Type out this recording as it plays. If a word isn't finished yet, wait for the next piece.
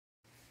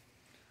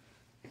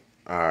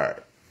Alright.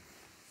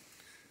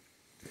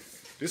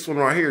 This one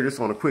right here, this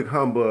on a quick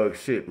humbug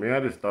shit, man. I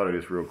just thought of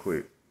this real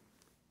quick.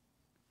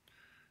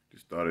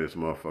 Just thought of this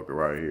motherfucker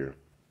right here.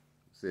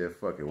 Said,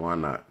 fuck it, why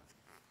not?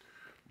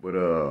 But,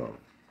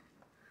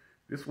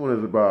 this one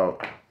is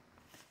about,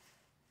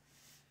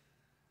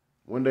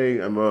 one day,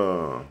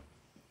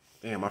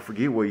 damn, I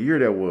forget what year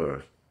that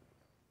was.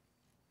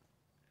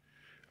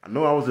 I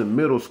know I was in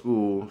middle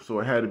school, so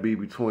it had to be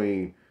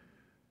between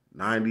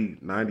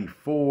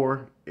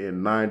 94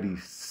 and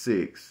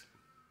 96.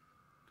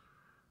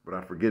 But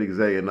I forget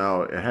exactly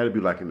now. It had to be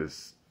like in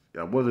this,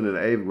 I wasn't in the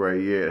 8th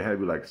grade yet. It had to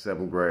be like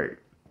 7th grade.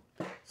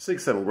 6th,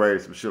 7th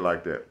grade, some shit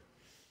like that.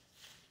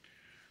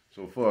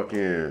 So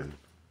fucking,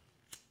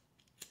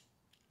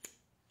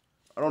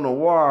 I don't know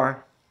why,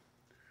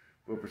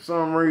 but for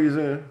some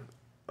reason,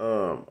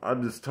 I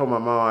just told my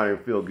mom I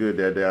didn't feel good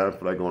that day. I didn't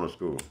feel like going to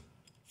school.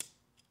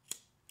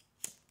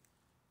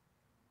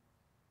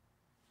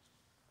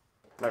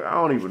 Like, I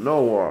don't even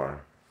know why.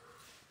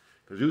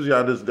 Because usually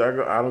I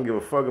don't give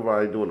a fuck if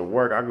I ain't doing the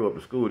work. I go up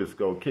to school just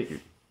go kick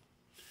it.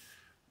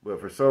 But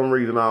for some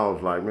reason, I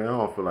was like, man, I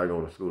don't feel like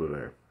going to school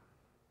today.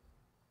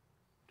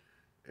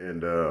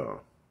 And I'm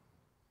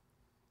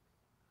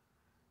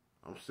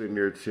sitting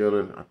there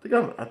chilling. I think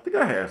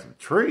I had some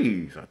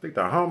trees. I think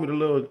the homie,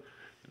 the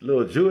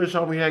little Jewish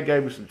homie had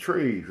gave me some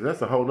trees.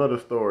 That's a whole nother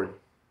story.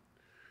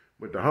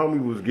 But the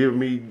homie was giving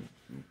me,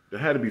 it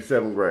had to be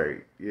 7th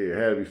grade. Yeah, it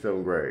had to be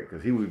 7th grade.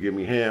 Because he would give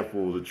me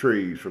handfuls of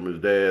trees from his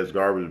dad's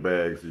garbage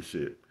bags and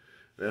shit.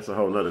 That's a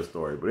whole nother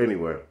story. But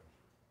anyway.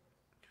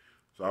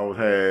 So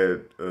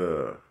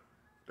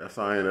that's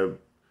how I ended up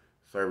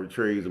serving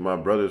trees to my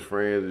brother's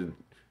friends and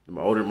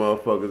my older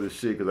motherfuckers and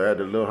shit. Because I had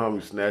the little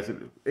homie snatch it.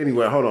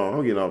 Anyway, hold on.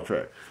 I'm getting off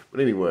track. But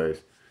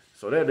anyways.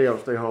 So that day I'm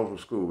staying home from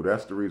school.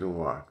 That's the reason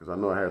why. Because I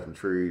know I had some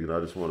trees and I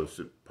just want to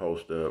sit,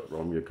 post up,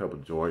 roll me a couple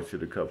joints,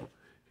 hit a couple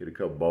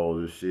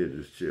bowls and shit,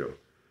 just chill.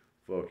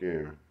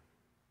 Fucking,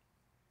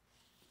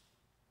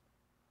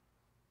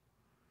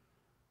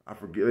 I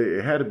forget,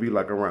 it had to be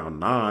like around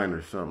 9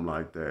 or something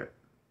like that.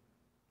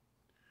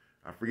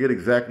 I forget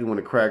exactly when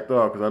it cracked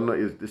off, because I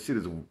know this shit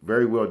is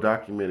very well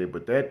documented,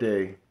 but that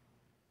day,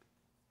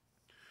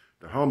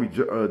 the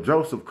homie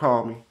Joseph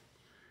called me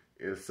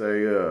and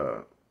say,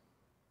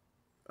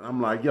 I'm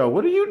like, yo,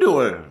 what are you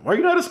doing? Why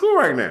you not at school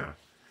right now?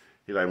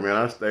 He like, man,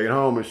 I stayed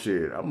home and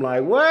shit. I'm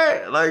like,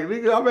 what? Like,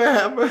 nigga,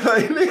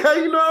 like, nigga, how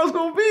you know I was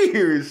gonna be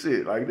here and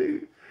shit? Like,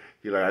 nigga.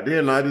 He like, I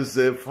didn't. I just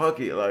said, fuck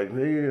it. Like,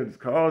 nigga, I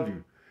just called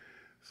you.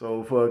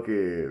 So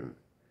fucking,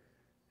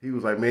 he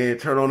was like, man,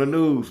 turn on the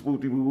news. Woo,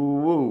 woo,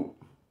 woo, woo.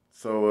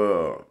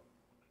 So,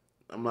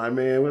 I'm like,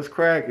 man, what's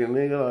cracking,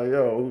 nigga? Like,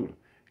 yo.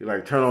 He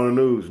like, turn on the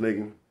news,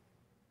 nigga.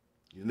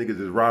 These niggas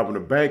is robbing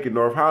a bank in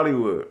North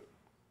Hollywood.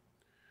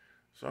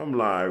 So I'm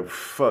like,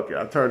 fuck it.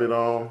 I turned it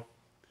on.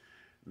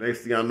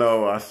 Next thing I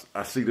know,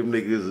 I see them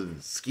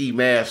niggas ski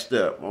masked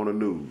up on the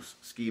news.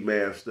 Ski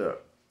masked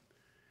up.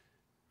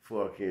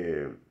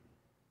 Fucking.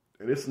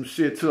 And there's some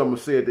shit too I'm going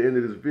to say at the end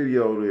of this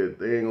video that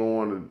they ain't going to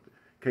want to,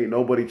 can't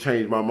nobody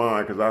change my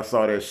mind because I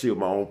saw that shit with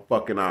my own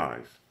fucking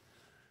eyes.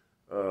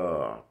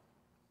 But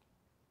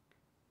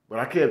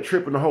I kept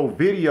tripping the whole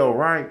video,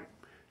 right?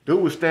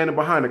 Dude was standing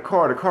behind the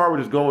car. The car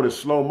was just going in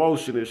slow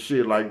motion and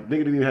shit. Like, nigga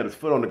didn't even have his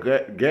foot on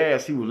the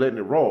gas. He was letting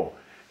it roll.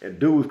 And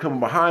dude was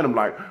coming behind him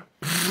like,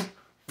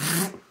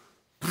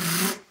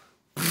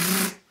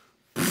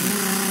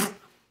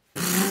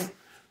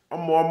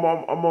 I'm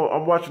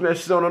watching that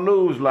shit on the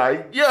news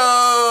like,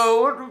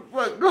 yo, what the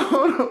fuck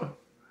going on?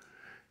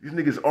 These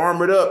niggas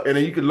armored up, and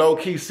then you can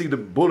low-key see the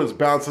bullets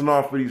bouncing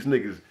off of these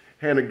niggas.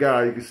 Hand a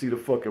guy, you can see the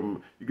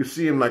fucking, you can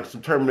see him like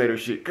some Terminator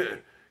shit.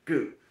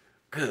 Good.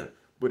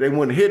 But they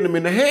wasn't hitting him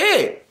in the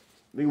head.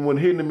 They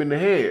wasn't hitting him in the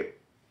head.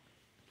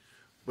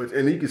 But,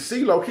 and you can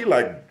see low-key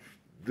like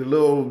the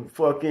little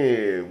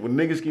fucking, when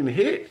niggas getting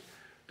hit,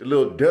 the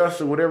little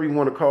dust or whatever you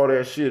want to call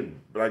that shit,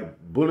 like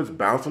bullets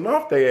bouncing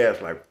off their ass,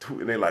 like,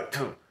 and they like,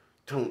 tum.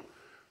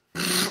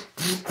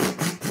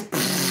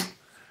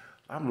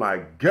 I'm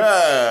like,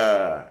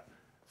 God.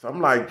 So I'm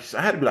like,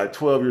 I had to be like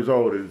 12 years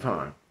old at the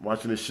time,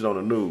 watching this shit on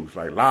the news,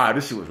 like live.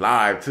 This shit was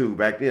live too.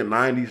 Back then,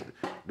 90s,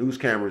 news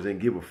cameras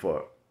didn't give a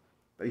fuck.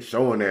 They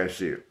showing that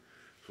shit.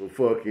 So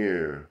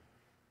fucking,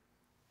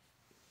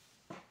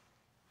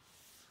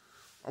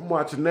 I'm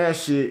watching that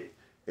shit.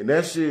 And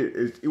that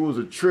shit, it was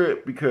a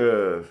trip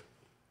because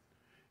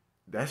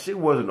that shit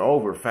wasn't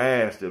over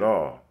fast at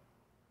all.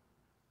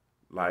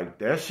 Like,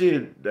 that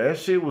shit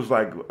was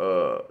like,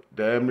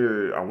 damn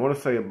near, I want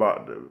to say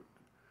about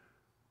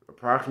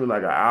approximately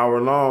like an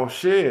hour long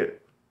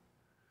shit.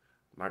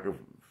 And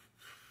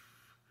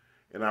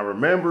I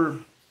remember,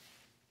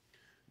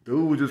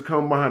 dude was just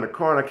coming behind the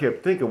car and I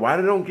kept thinking, why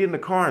they don't get in the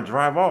car and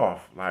drive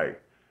off?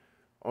 Like,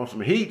 on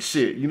some Heat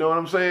shit, you know what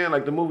I'm saying?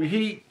 Like the movie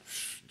Heat.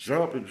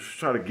 Jump and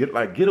try to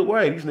get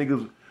away. These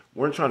niggas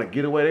weren't trying to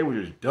get away. They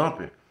were just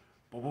dumping.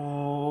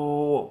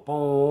 Boom,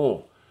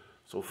 boom.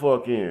 So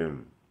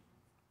fucking,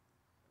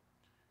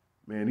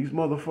 man, these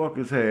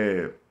motherfuckers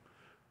had,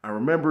 I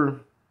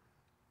remember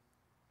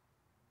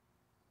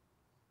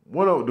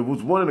there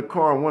was one in the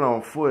car and one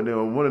on foot,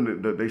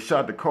 and then they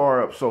shot the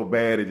car up so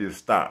bad it just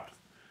stopped.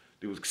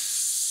 It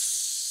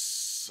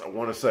was, I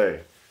want to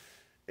say.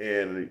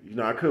 And, you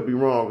know, I could be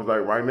wrong because,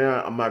 like, right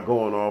now, I'm not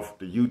going off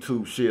the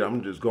YouTube shit.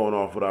 I'm just going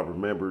off what I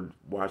remembered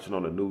watching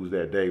on the news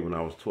that day when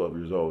I was 12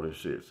 years old and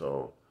shit.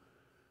 So,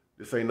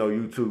 this ain't no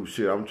YouTube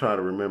shit. I'm trying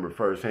to remember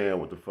firsthand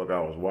what the fuck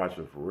I was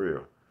watching for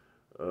real.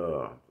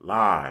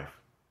 Live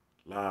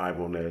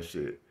on that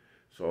shit.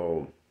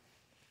 So,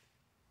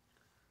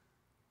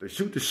 they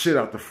shoot the shit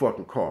out the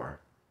fucking car.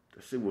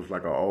 That shit was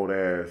like an old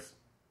ass,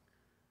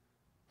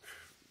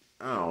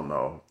 I don't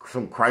know,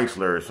 some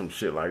Chrysler or some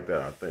shit like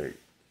that, I think.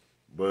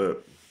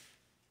 But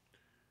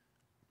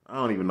I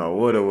don't even know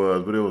what it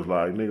was, but it was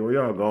like, nigga, where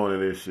y'all going in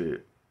this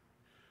shit?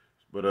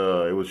 But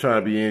it was trying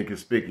to be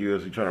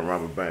inconspicuous. He trying to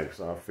rob a bank,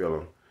 so I feel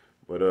him.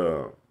 But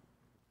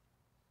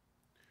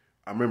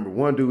I remember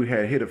one dude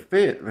had hit a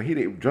fence. Like, he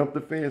didn't jump the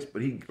fence,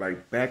 but he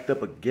like backed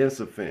up against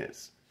a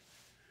fence.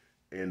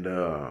 And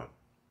I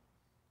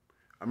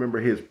remember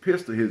his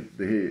pistol,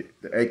 the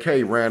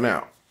AK ran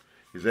out.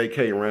 His AK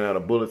ran out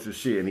of bullets and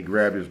shit, and he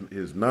grabbed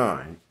his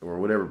 9 or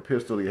whatever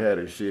pistol he had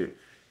and shit.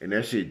 And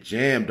that shit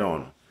jammed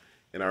on him.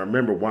 And I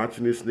remember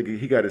watching this nigga,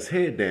 he got his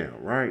head down,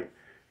 right?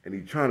 And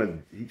he trying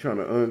to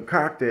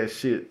uncock that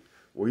shit,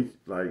 where he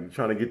like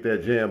trying to get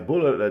that jam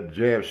bullet, that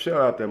jam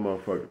shot out that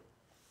motherfucker.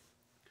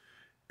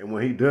 And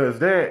when he does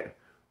that,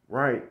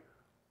 right,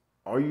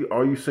 all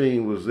you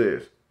seen was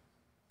this.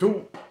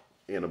 Doop,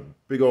 and a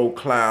big old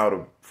cloud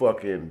of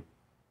fucking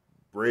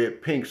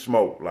pink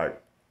smoke,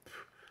 like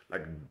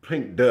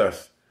pink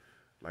dust.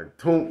 Like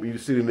toom, you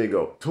see the nigga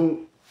go,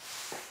 toom,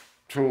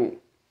 toom.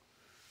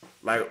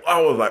 Like,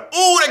 I was like,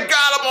 ooh, they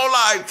got him on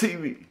live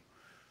TV.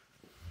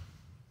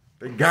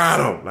 They got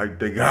him. Like,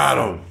 they got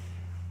him.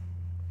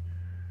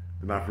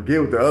 And I forget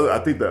what I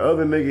think the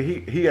other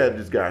nigga, he had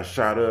just got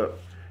shot up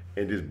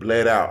and just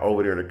bled out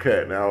over there in the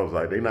cut. And I was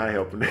like, they not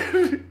helping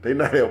that. They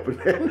not helping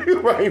that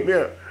nigga right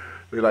now.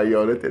 They like,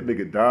 yo, let that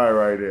nigga die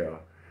right now.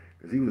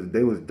 Because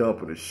they was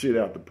dumping the shit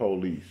out the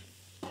police.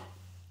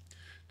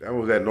 That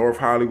was that North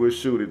Hollywood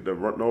shooting, the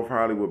North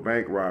Hollywood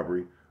bank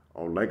robbery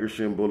on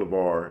Lancashire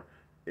Boulevard.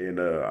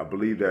 And I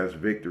believe that's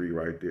Victory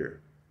right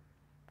there.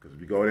 Because if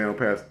you go down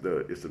past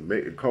it's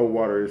a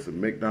Coldwater, it's a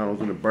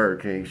McDonald's and a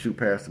Burger King. Shoot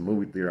past the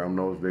movie theater, I'm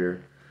those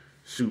there.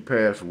 Shoot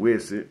past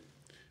Wisset.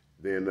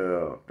 Then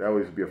that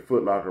used to be a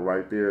Foot Locker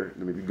right there.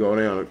 And if you go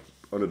down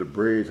under the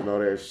bridge and all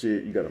that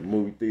shit, you got a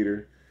movie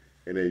theater.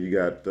 And then you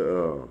got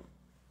the,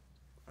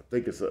 I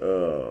think it's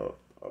a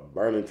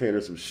Burlington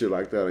or some shit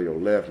like that on your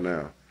left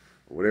now.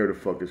 Or whatever the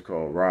fuck it's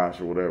called, Ross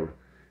or whatever.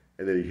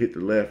 And then you hit the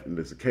left, and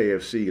there's a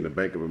KFC and the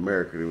Bank of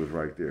America that was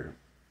right there.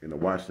 And the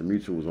Washington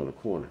Mutual was on the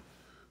corner.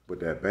 But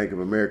that Bank of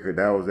America,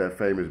 that was that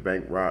famous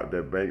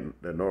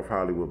that North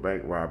Hollywood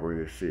bank robbery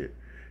and shit.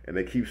 And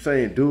they keep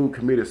saying, dude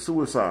committed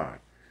suicide.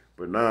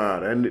 But nah,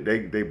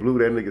 they blew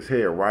that nigga's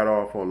head right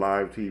off on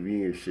live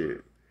TV and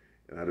shit.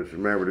 And I just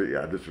remember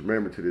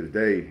to this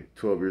day,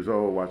 12 years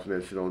old, watching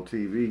that shit on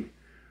TV,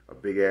 a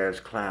big ass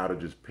cloud of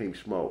just pink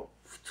smoke.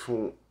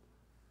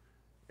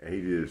 And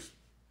he just,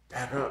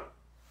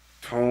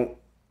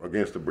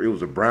 against it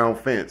was a brown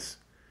fence,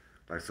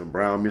 like some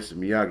brown Mr.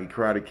 Miyagi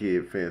Karate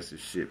Kid fence and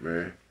shit,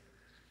 man.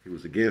 He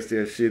was against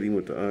that shit. He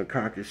went to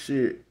uncock his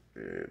shit,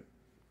 and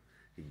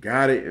he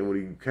got it. And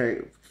when he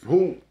came,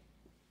 boom,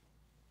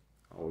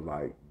 I was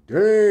like,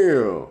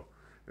 damn,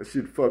 that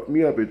shit fucked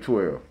me up at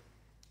 12.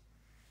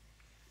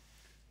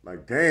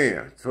 Like,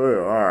 damn,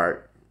 12, all right.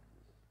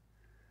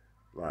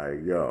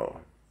 Like,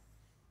 yo,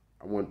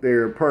 I went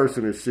there in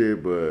person and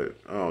shit, but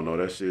I don't know,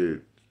 that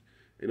shit.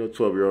 Ain't no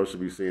 12-year-old should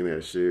be seeing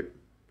that shit.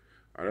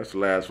 All right, that's the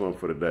last one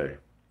for the day.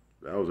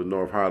 That was a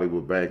North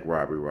Hollywood bank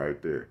robbery right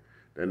there.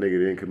 That nigga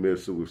didn't commit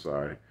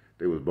suicide.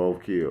 They was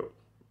both killed.